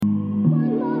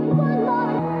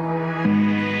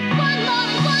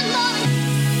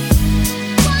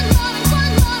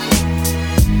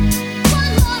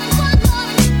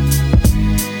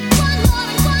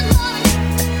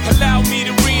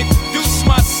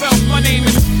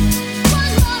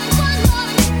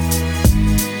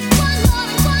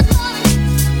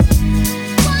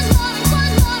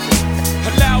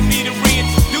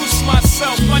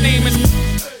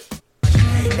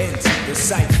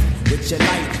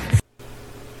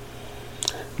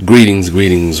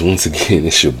Greetings. Once again,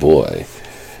 it's your boy,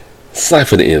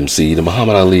 Cypher the MC, the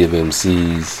Muhammad Ali of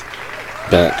MCs.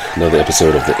 Back, another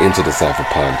episode of the Into the Cypher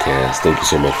podcast. Thank you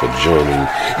so much for joining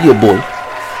your boy.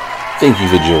 Thank you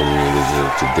for joining me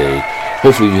today.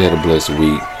 Hopefully you had a blessed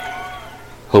week.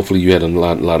 Hopefully you had a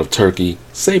lot of turkey.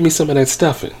 Save me some of that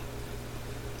stuffing.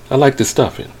 I like the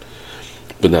stuffing.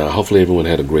 But now, hopefully everyone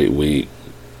had a great week.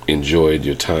 Enjoyed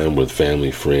your time with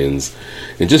family, friends,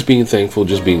 and just being thankful,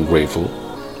 just being grateful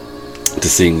to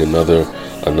seeing another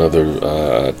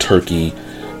turkey,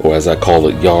 or as I call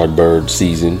it, yard bird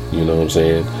season. You know what I'm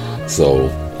saying? So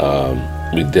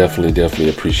we definitely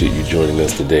appreciate you joining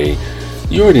us today.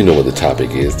 You already know what the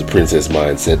topic is, the princess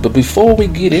mindset. But before we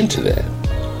get into that,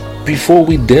 before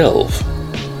we delve,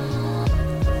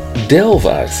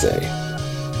 I say,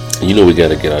 you know we got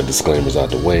to get our disclaimers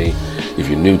out the way. If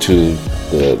you're new to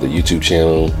the YouTube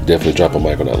channel, definitely drop a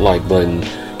mic on that like button.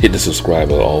 Hit the subscribe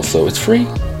button also. It's free.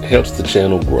 It helps the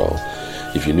channel grow.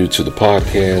 If you're new to the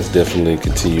podcast, definitely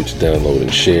continue to download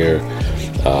and share.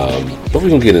 But we're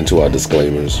going to get into our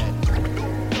disclaimers.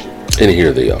 And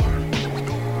here they are.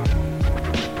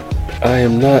 I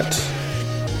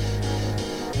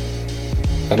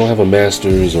don't have a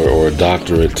master's or a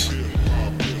doctorate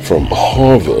from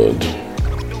Harvard.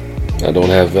 I'm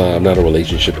not a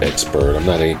relationship expert. I'm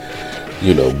not a,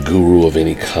 guru of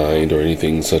any kind or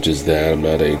anything such as that. I'm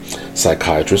not a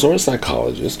psychiatrist or a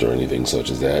psychologist or anything such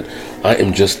as that. I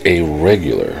am just a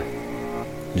regular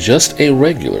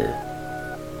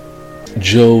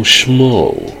Joe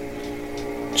Schmo.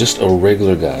 Just a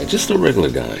regular guy,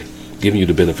 giving you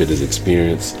the benefit of his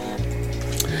experience,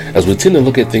 as we tend to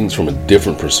look at things from a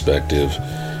different perspective,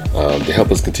 to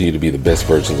help us continue to be the best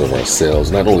versions of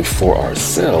ourselves, not only for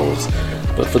ourselves,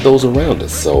 but for those around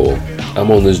us. So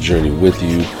I'm on this journey with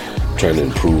you, trying to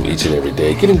improve each and every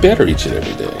day, getting better each and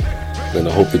every day. And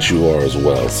I hope that you are as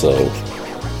well. So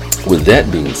with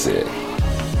that being said,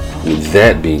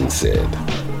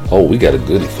 oh, we got a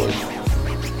goodie for you.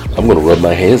 I'm going to rub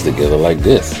my hands together like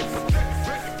this.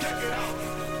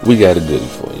 We got a goodie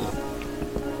for you.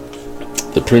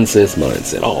 The princess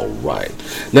mindset. All right.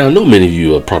 Now, I know many of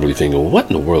you are probably thinking, what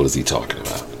in the world is he talking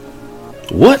about?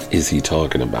 What is he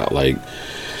talking about? Like,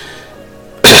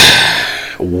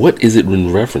 what is it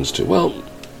in reference to? Well,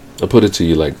 I'll put it to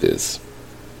you like this.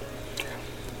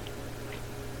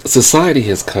 Society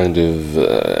has kind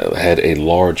of had a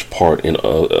large part in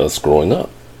us growing up,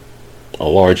 a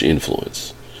large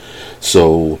influence.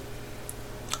 So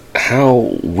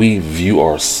how we view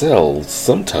ourselves,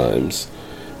 sometimes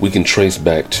we can trace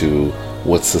back to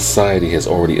what society has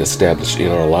already established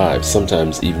in our lives,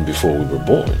 sometimes even before we were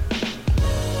born.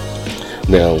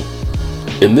 Now,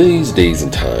 in these days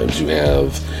and times, you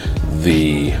have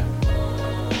a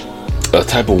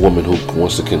type of woman who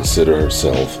wants to consider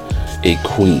herself a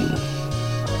queen.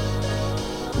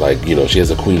 Like, she has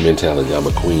a queen mentality. I'm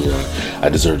a queen. I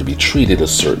deserve to be treated a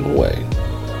certain way.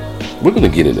 We're going to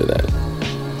get into that.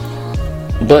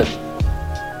 But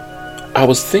I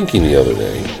was thinking the other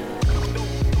day,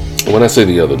 when I say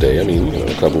the other day, I mean,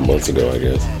 a couple months ago, I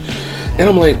guess. And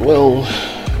I'm like, well,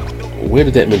 where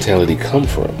did that mentality come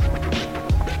from?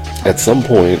 At some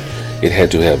point, it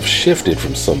had to have shifted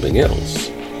from something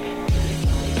else.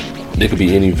 There could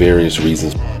be any various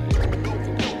reasons.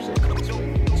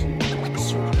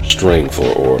 Strength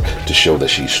or to show that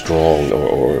she's strong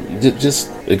or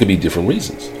just, it could be different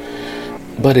reasons.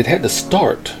 But it had to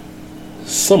start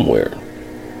somewhere.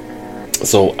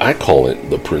 So I call it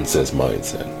the princess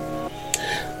mindset.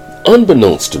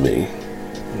 Unbeknownst to me,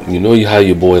 you know how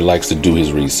your boy likes to do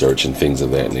his research and things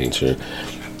of that nature,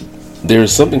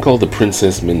 there's something called the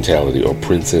princess mentality or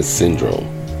princess syndrome.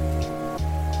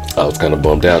 I was kind of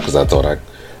bummed out because I thought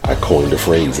I coined a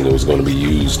phrase and it was going to be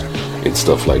used and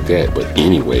stuff like that. But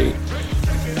anyway,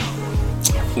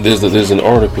 there's an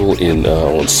article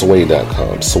on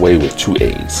sway.com, sway with 2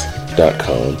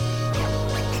 A's.com.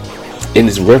 And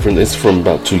it's from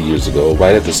about 2 years ago,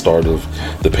 right at the start of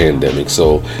the pandemic.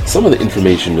 So some of the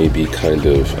information may be kind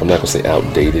of, I'm not going to say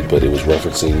outdated, but it was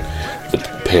referencing the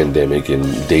pandemic and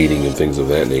dating and things of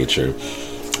that nature.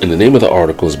 And the name of the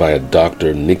article is by a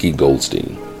Dr. Nikki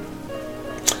Goldstein.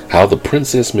 How the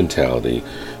princess mentality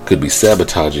could be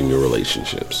sabotaging your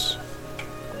relationships.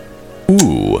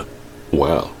 Ooh.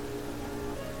 Wow.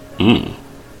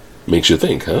 Makes you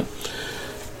think, huh?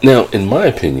 Now, in my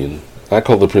opinion, I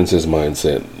call the princess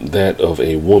mindset that of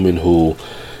a woman who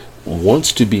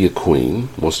wants to be a queen,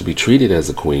 wants to be treated as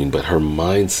a queen, but her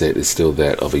mindset is still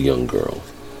that of a young girl.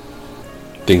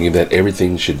 Thinking that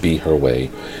everything should be her way,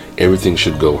 everything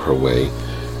should go her way.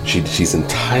 She's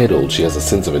entitled, she has a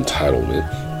sense of entitlement.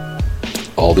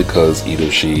 all because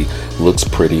either she looks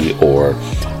pretty or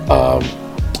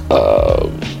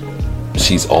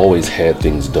she's always had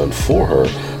things done for her.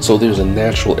 So there's a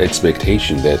natural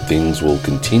expectation that things will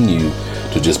continue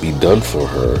to just be done for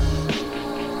her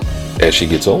as she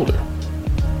gets older.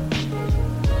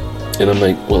 And I'm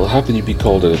like, well, how can you be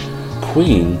called a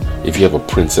queen if you have a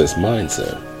princess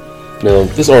mindset? Now,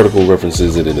 this article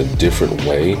references it in a different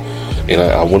way, and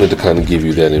I wanted to kind of give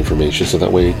you that information, so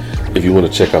that way, if you want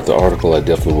to check out the article, I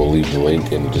definitely will leave the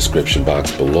link in the description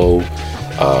box below,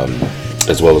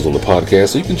 as well as on the podcast,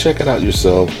 so you can check it out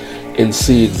yourself and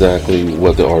see exactly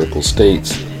what the article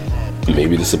states.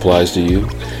 Maybe this applies to you.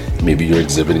 Maybe you're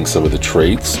exhibiting some of the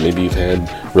traits. Maybe you've had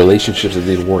relationships that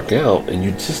didn't work out and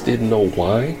you just didn't know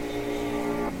why.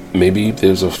 Maybe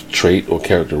there's a trait or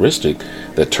characteristic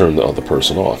that turned the other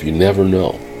person off. You never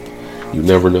know. You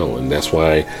never know. And that's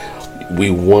why we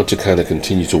want to kind of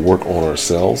continue to work on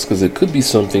ourselves, because it could be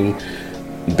something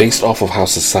based off of how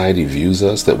society views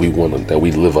us that we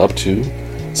live up to,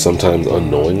 sometimes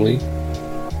unknowingly.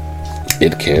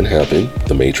 It can happen.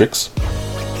 The Matrix.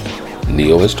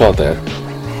 Neo has taught that.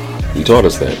 He taught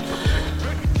us that.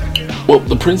 Well,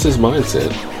 the princess mindset.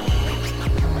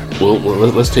 Well,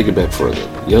 let's take it back further.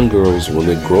 Young girls, when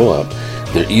they grow up,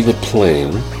 they're either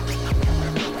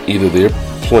they're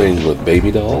playing with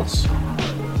baby dolls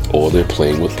or they're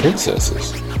playing with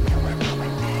princesses.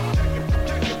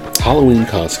 Halloween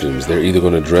costumes, they're either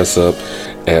going to dress up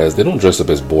as, they don't dress up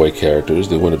as boy characters,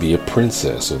 they want to be a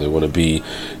princess, or they want to be,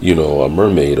 a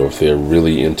mermaid, or if they're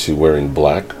really into wearing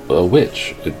black, a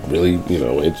witch. It really,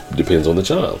 it depends on the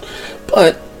child.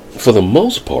 But for the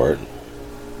most part,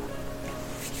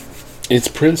 it's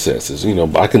princesses.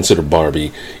 I consider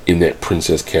Barbie in that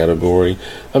princess category.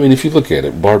 I mean, if you look at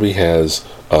it, Barbie has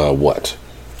what?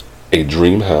 A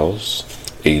dream house,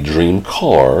 a dream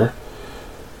car.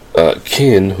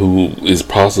 Ken, who is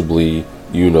possibly,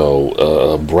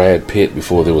 Brad Pitt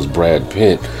before there was Brad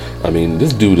Pitt. I mean,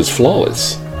 this dude is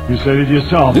flawless. You said it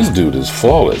yourself. This dude is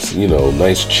flawless.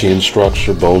 Nice chin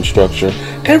structure, bone structure,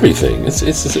 everything.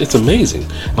 It's amazing.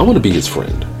 I want to be his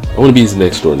friend. I want to be his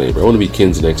next door neighbor. I want to be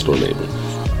Ken's next door neighbor.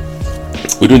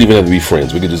 We don't even have to be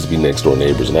friends. We could just be next door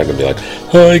neighbors, and I can be like,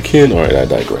 "Hi, Ken." All right, I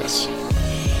digress.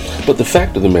 But the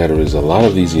fact of the matter is, a lot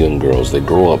of these young girls, they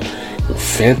grow up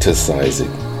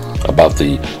fantasizing about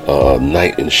the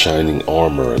knight in shining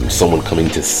armor and someone coming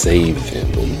to save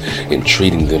them and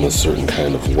treating them a certain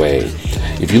kind of way.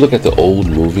 If you look at the old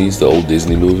movies, the old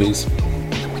Disney movies,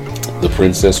 the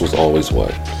princess was always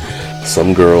what?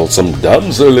 Some girl, some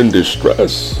damsel in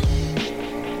distress.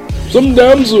 Some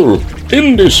damsel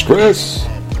in distress.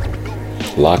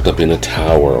 Locked up in a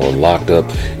tower, or locked up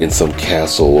in some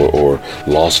castle, or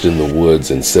lost in the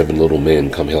woods and 7 little men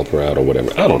come help her out, or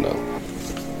whatever. I don't know.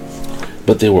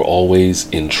 But they were always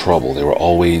in trouble. They were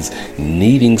always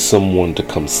needing someone to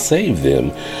come save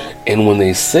them. And when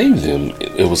they saved them,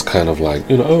 it was kind of like,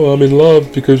 oh, I'm in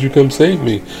love because you come save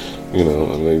me.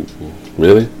 I'm like,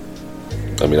 really?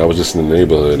 I mean, I was just in the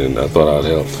neighborhood and I thought I'd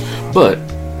help. But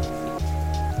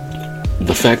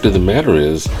the fact of the matter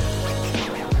is,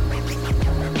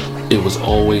 it was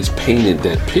always painted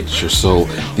that picture. So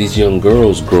these young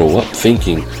girls grow up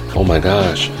thinking, oh my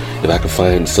gosh, if I could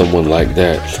find someone like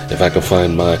that, if I could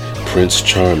find my Prince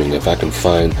Charming, if I can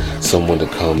find someone to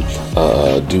come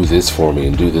do this for me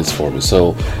and do this for me.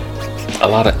 So a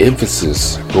lot of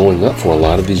emphasis growing up for a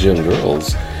lot of these young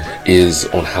girls is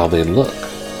on how they look.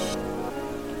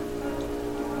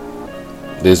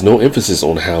 There's no emphasis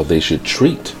on how they should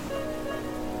treat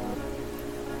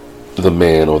the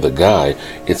man or the guy.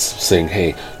 It's saying,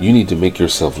 hey, you need to make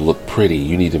yourself look pretty.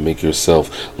 You need to make yourself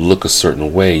look a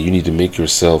certain way. You need to make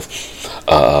yourself,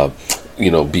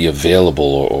 be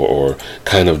available or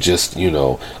kind of just,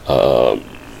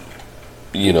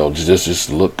 just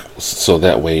look so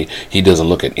that way he doesn't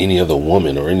look at any other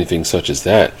woman or anything such as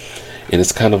that. And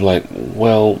it's kind of like,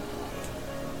 well,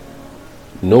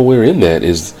 nowhere in that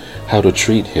is how to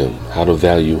treat him, how to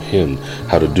value him,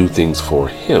 how to do things for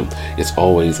him. It's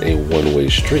always a one-way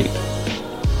street.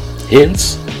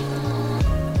 Hence,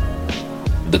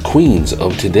 the queens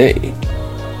of today.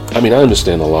 I mean, I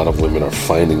understand a lot of women are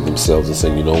finding themselves and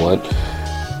saying, you know what?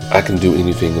 I can do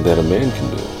anything that a man can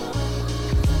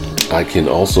do. I can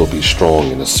also be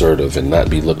strong and assertive and not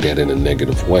be looked at in a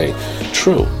negative way.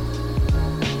 True.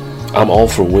 I'm all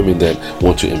for women that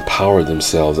want to empower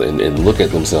themselves and look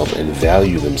at themselves and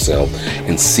value themselves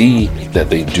and see that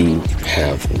they do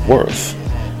have worth.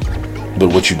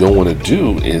 But what you don't want to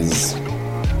do is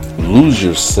lose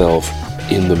yourself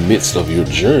in the midst of your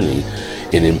journey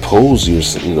and impose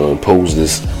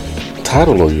this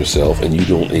title on yourself and you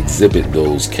don't exhibit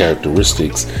those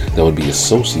characteristics that would be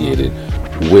associated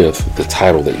with the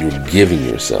title that you're giving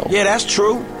yourself. Yeah, that's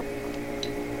true.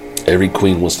 Every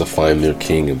queen wants to find their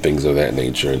king and things of that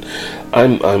nature, and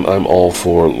I'm all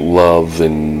for love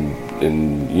and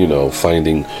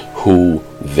finding who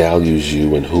values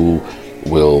you and who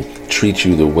will treat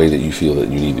you the way that you feel that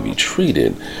you need to be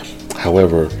treated.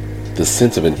 However, the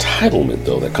sense of entitlement,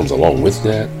 though, that comes along with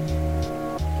that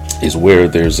is where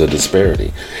there's a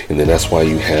disparity. And then that's why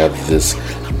you have this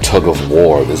tug of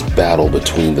war, this battle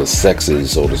between the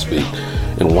sexes, so to speak,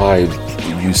 and why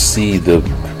you see the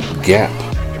gap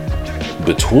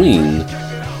between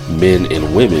men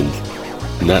and women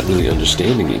not really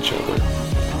understanding each other.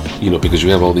 Because you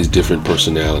have all these different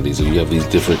personalities, or you have these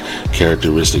different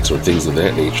characteristics or things of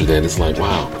that nature, that it's like,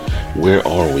 wow, where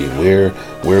are we?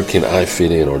 Where can I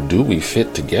fit in, or do we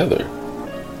fit together?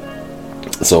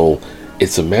 So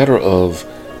it's a matter of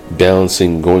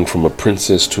balancing going from a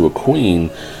princess to a queen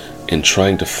and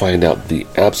trying to find out the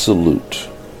absolute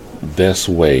best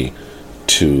way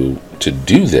to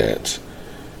do that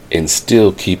and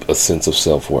still keep a sense of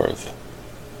self-worth.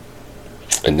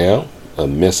 And now, a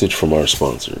message from our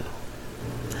sponsor.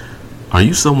 Are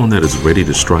you someone that is ready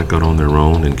to strike out on their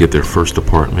own and get their first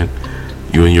apartment?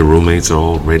 You and your roommates are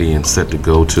all ready and set to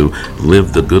go to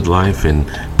live the good life and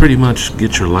pretty much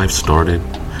get your life started?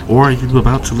 Or are you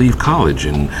about to leave college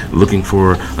and looking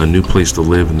for a new place to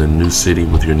live in the new city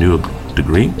with your new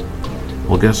degree?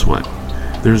 Well, guess what?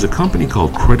 There's a company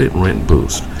called Credit Rent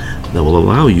Boost that will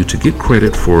allow you to get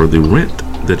credit for the rent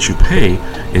that you pay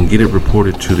and get it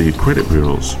reported to the credit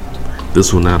bureaus.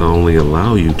 This will not only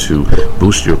allow you to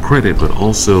boost your credit, but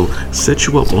also set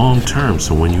you up long term,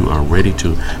 so when you are ready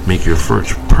to make your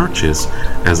first purchase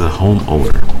as a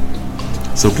homeowner.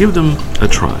 So give them a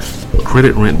try.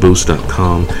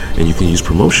 CreditRentBoost.com, and you can use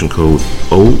promotion code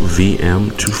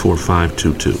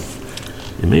OVM24522.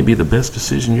 It may be the best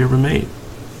decision you ever made.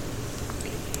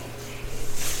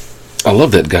 I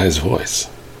love that guy's voice.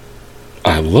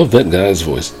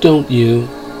 Don't you?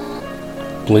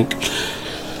 Blink.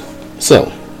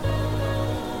 So,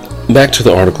 back to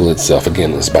the article itself.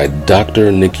 Again, it's by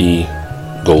Dr. Nikki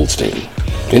Goldstein.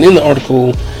 And in the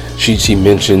article, she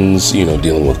mentions,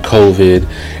 dealing with COVID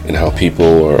and how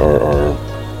people are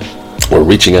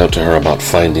reaching out to her about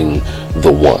finding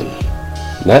the one.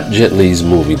 Not Jet Li's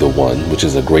movie, The One, which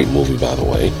is a great movie, by the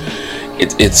way.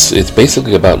 It's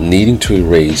basically about needing to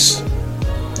erase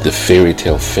the fairy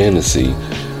tale fantasy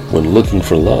when looking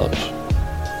for love.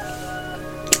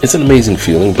 It's an amazing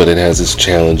feeling, but it has its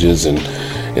challenges and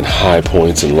high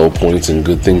points and low points and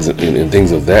good things and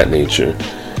things of that nature.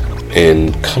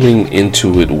 And coming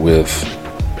into it with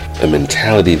a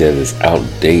mentality that is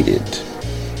outdated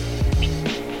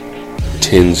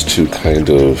tends to kind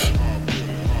of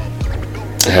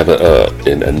have a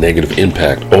negative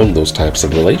impact on those types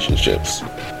of relationships.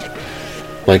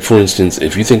 Like, for instance,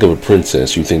 if you think of a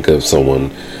princess, you think of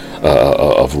someone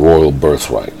of royal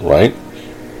birthright, right?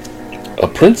 A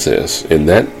princess, in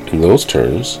those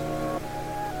terms,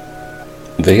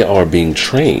 they are being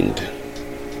trained,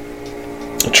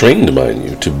 mind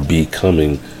you, to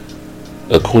becoming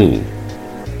a queen.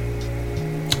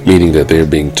 Meaning that they're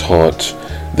being taught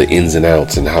the ins and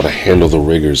outs and how to handle the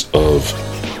rigors of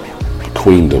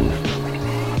queendom,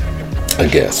 I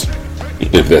guess,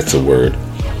 if that's a word.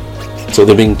 So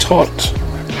they're being taught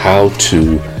how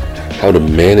to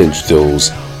manage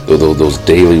those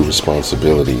daily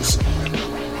responsibilities,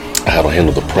 how to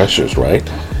handle the pressures, right?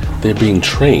 They're being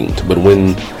trained. But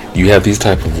when you have these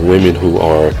type of women who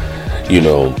are,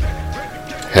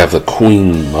 have the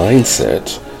queen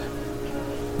mindset,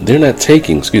 they're not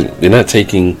taking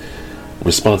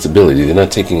responsibility. They're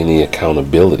not taking any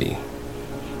accountability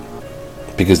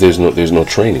because there's no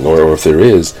training, or if there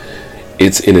is,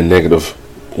 it's in a negative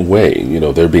way.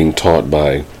 They're being taught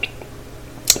by,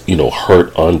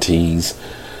 hurt aunties,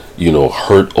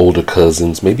 hurt older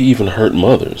cousins, maybe even hurt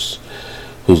mothers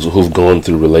who've gone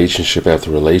through relationship after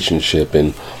relationship,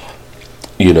 and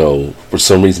for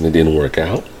some reason it didn't work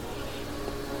out.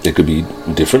 It could be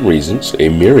different reasons, a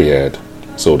myriad,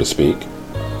 so to speak.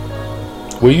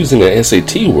 We're using an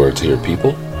SAT words here,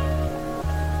 people.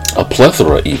 A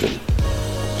plethora, even.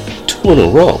 2 in a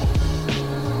row.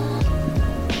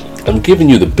 I'm giving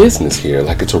you the business here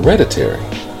like it's hereditary.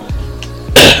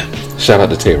 Shout out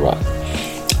to Tay-Rock.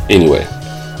 Anyway,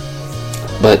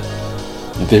 but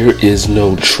there is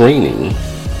no training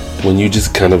when you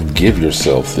just kind of give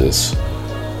yourself this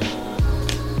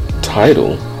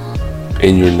title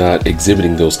and you're not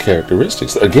exhibiting those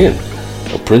characteristics. Again,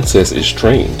 a princess is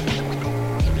trained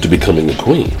to becoming a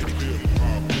queen.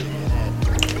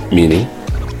 Meaning,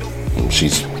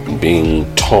 she's being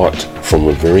taught from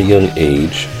a very young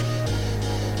age,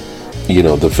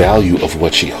 the value of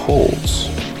what she holds,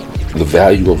 the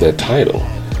value of that title.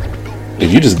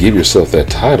 If you just give yourself that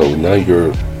title, now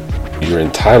you're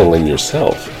entitling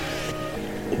yourself,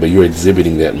 but you're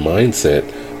exhibiting that mindset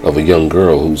of a young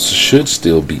girl who should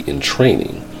still be in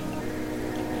training.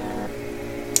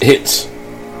 Hence,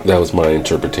 that was my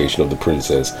interpretation of the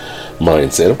princess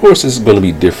mindset. Of course, this is going to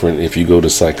be different if you go to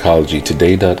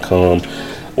psychologytoday.com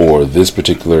or this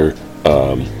particular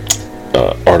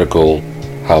article,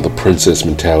 how the princess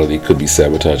mentality could be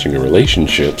sabotaging your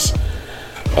relationships,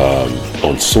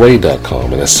 on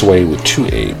sway.com, and that's sway with 2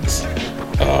 A's,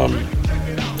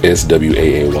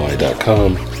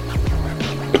 SWAAY.com.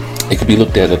 It could be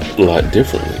looked at a lot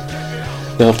differently.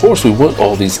 Now, of course, we want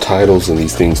all these titles and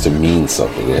these things to mean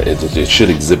something. It should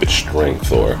exhibit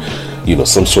strength or,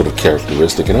 some sort of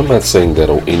characteristic. And I'm not saying that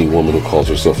any woman who calls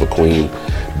herself a queen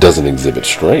doesn't exhibit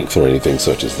strength or anything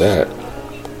such as that.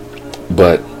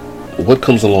 But what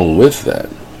comes along with that?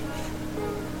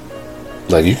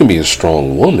 Like, you can be a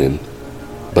strong woman,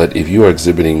 but if you are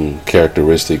exhibiting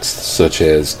characteristics such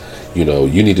as, you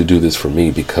need to do this for me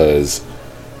because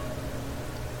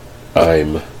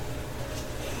I'm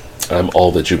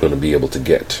all that you're going to be able to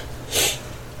get.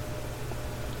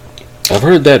 I've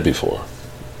heard that before.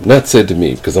 Not said to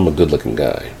me, because I'm a good-looking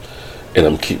guy and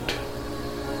I'm cute,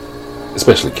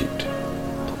 especially cute.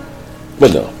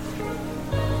 But no,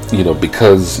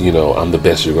 because I'm the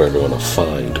best you're ever going to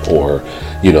find, or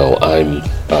I'm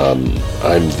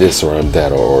this or I'm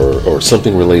that, or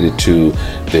something related to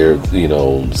their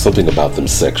something about them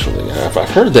sexually. I've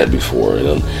heard that before,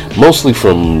 and mostly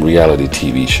from reality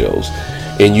TV shows.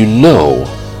 And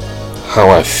how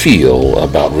I feel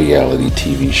about reality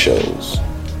TV shows.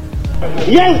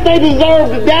 Yes, they deserve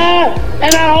to die,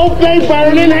 and I hope they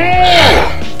burn in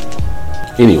hell.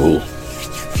 Anywho,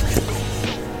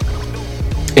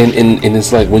 and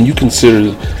it's like, when you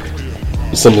consider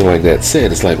something like that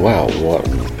said, it's like, wow,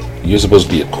 you're supposed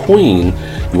to be a queen.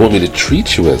 You want me to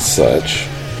treat you as such,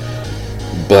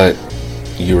 but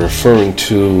you're referring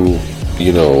to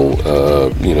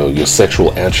your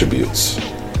sexual attributes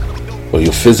or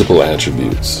your physical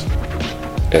attributes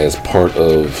as part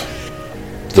of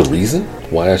the reason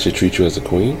why I should treat you as a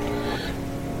queen.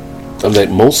 I'm like,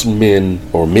 most men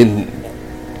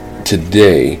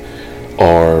today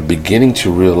are beginning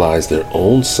to realize their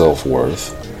own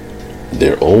self-worth,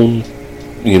 their own,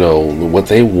 what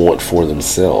they want for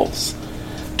themselves,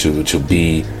 to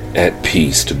be at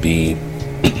peace, to be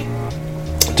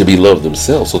loved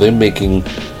themselves. So they're making,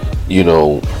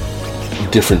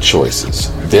 different choices,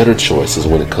 better choices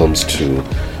when it comes to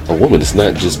a woman. It's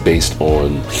not just based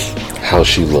on how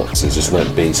she looks. It's just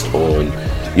not based on,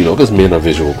 because men are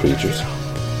visual creatures,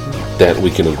 that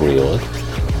we can agree on.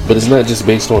 But it's not just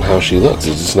based on how she looks.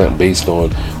 It's just not based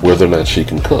on whether or not she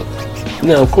can cook.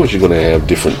 Now, of course, you're going to have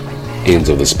different ends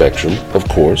of the spectrum, of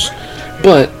course.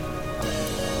 But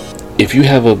if you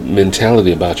have a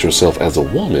mentality about yourself as a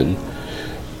woman,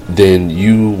 then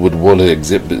you would want to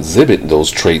exhibit those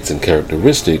traits and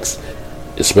characteristics,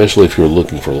 especially if you're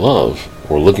looking for love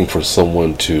or looking for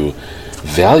someone to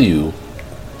value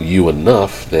you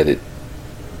enough that it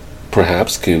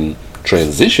perhaps can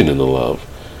transition into love.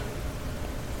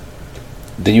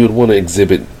 Then you would want to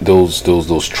exhibit those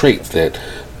traits that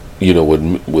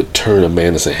would turn a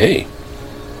man to say, hey,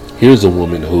 here's a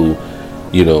woman who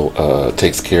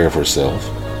takes care of herself.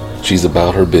 She's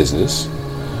about her business.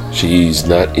 She's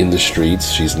not in the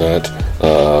streets. She's not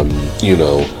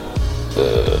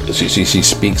she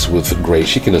speaks with grace.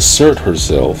 She can assert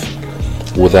herself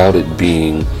without it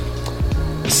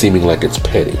seeming like it's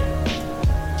petty.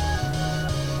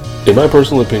 In my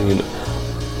personal opinion,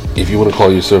 if you want to call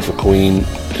yourself a queen,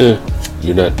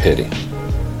 you're not petty.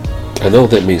 I know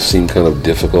that may seem kind of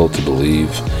difficult to believe,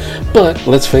 but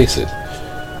let's face it.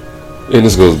 And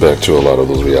this goes back to a lot of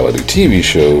those reality TV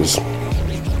shows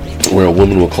where a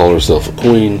woman will call herself a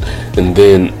queen, and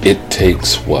then it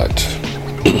takes 2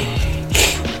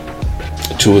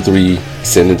 or 3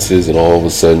 sentences, and all of a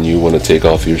sudden you want to take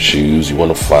off your shoes, you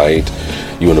want to fight,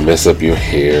 you want to mess up your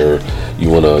hair, you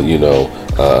want to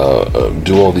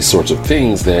do all these sorts of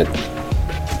things that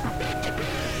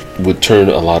would turn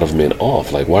a lot of men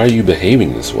off. Like, why are you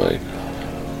behaving this way?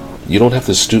 You don't have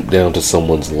to stoop down to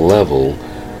someone's level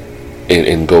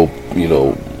and go,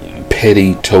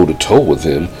 petty toe-to-toe with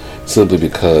them simply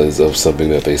because of something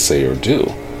that they say or do.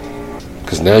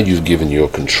 Because now you've given your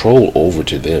control over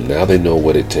to them. Now they know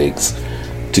what it takes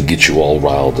to get you all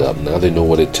riled up. Now they know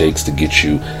what it takes to get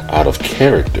you out of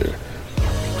character.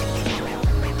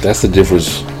 That's the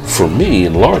difference for me,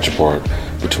 in large part,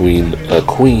 between a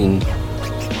queen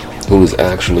who is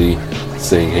actually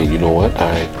saying, hey, you know what?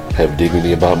 I have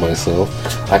dignity about myself.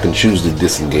 I can choose to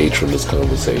disengage from this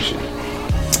conversation.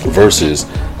 Versus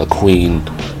a queen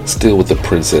still with the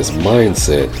princess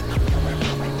mindset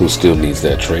who still needs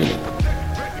that training,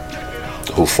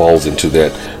 who falls into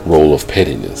that role of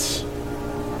pettiness.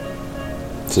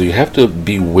 So you have to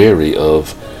be wary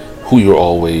of who you're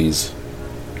always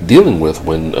dealing with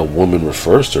when a woman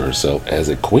refers to herself as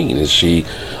a queen. Is she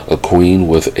a queen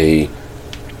with a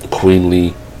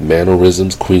queenly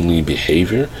mannerisms, queenly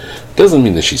behavior? Doesn't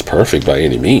mean that she's perfect by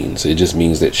any means. It just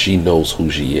means that she knows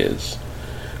who she is.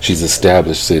 She's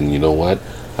established in, you know what?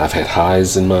 I've had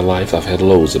highs in my life. I've had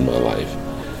lows in my life.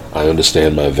 I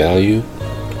understand my value.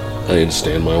 I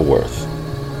understand my worth.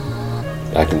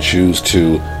 I can choose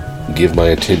to give my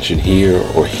attention here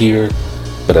or here,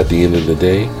 but at the end of the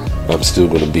day, I'm still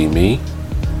going to be me.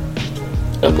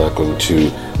 I'm not going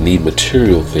to need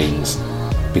material things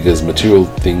because material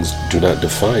things do not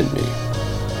define me.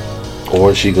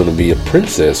 Or is she going to be a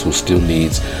princess who still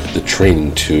needs the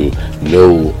training to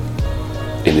know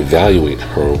and evaluate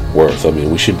her worth? I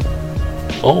mean, we should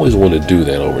always want to do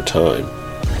that over time.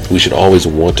 We should always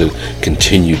want to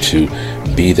continue to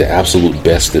be the absolute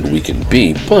best that we can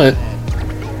be. But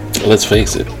let's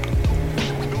face it,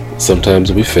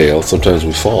 sometimes we fail, sometimes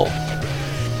we fall.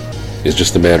 It's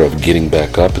just a matter of getting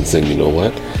back up and saying, you know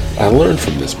what? I learned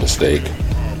from this mistake.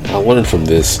 I learned from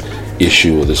this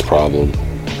issue or this problem.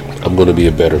 I'm going to be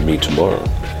a better me tomorrow.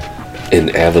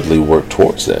 And avidly work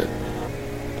towards that.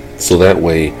 So that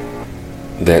way,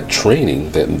 that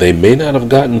training that they may not have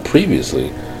gotten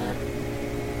previously,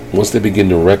 once they begin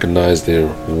to recognize their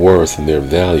worth and their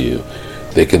value,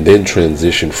 they can then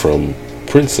transition from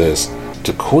princess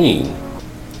to queen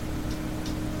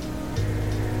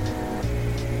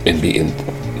and be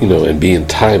be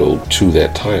entitled to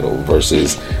that title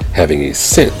versus having a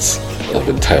sense of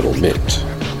entitlement.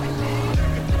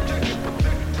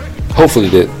 Hopefully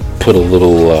that put a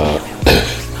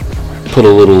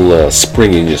little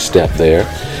spring in your step there.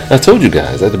 I told you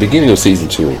guys at the beginning of season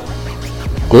 2,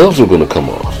 gloves were going to come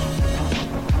off.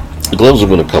 Gloves were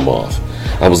going to come off.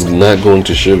 I was not going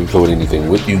to sugarcoat anything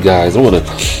with you guys. I'm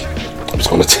just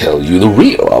going to tell you the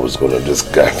real. I was going to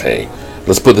just, hey,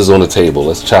 let's put this on the table.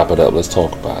 Let's chop it up. Let's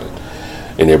talk about it.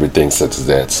 And everything such as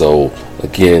that. So,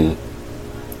 again,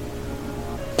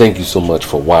 thank you so much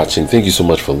for watching. Thank you so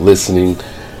much for listening.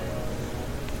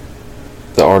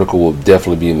 The article will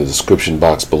definitely be in the description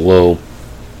box below.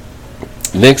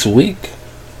 Next week,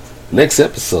 next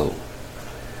episode,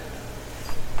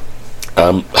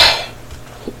 I'm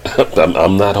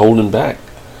not holding back.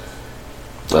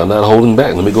 I'm not holding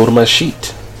back. Let me go to my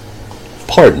sheet.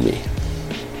 Pardon me.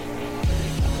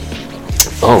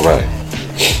 All right,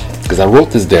 because I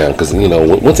wrote this down because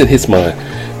once it hits my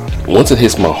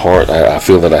heart, I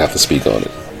feel that I have to speak on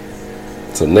it.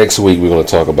 So next week we're going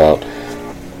to talk about: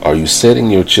 are you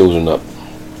setting your children up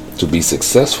to be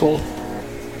successful?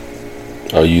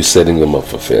 Are you setting them up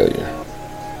for failure?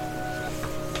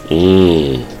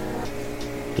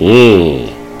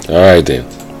 All right then.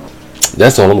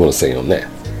 That's all I'm going to say on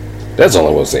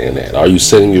that. Are you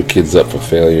setting your kids up for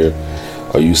failure?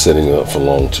 Are you setting them up for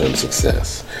long-term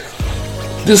success?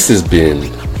 This has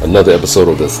been another episode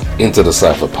of the Into the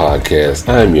Cypher podcast.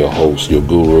 I'm your host, your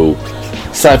guru,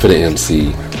 Cypher the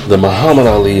MC, the Muhammad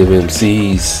Ali of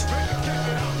MCs.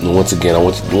 And once again, I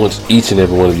want each and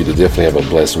every one of you to definitely have a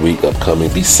blessed week upcoming.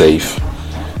 Be safe.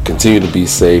 Continue to be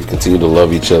safe. Continue to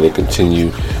love each other.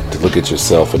 Continue to look at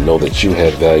yourself and know that you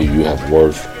have value, you have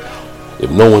worth. If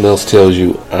no one else tells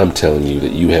you, I'm telling you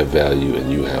that you have value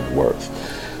and you have worth.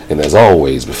 And as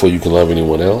always, before you can love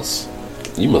anyone else,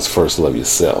 you must first love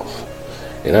yourself.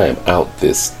 And I am out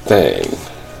this thing.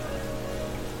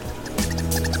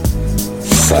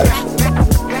 Cypher.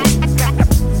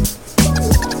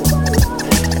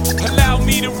 Allow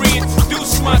me to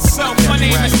reintroduce myself. My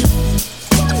name is...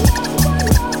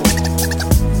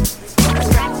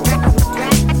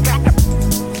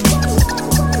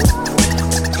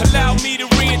 Allow me to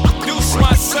reintroduce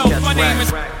myself. My name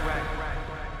is...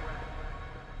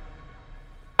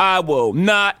 I will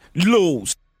not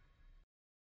lose.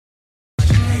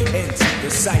 Into the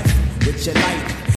cypher with your light.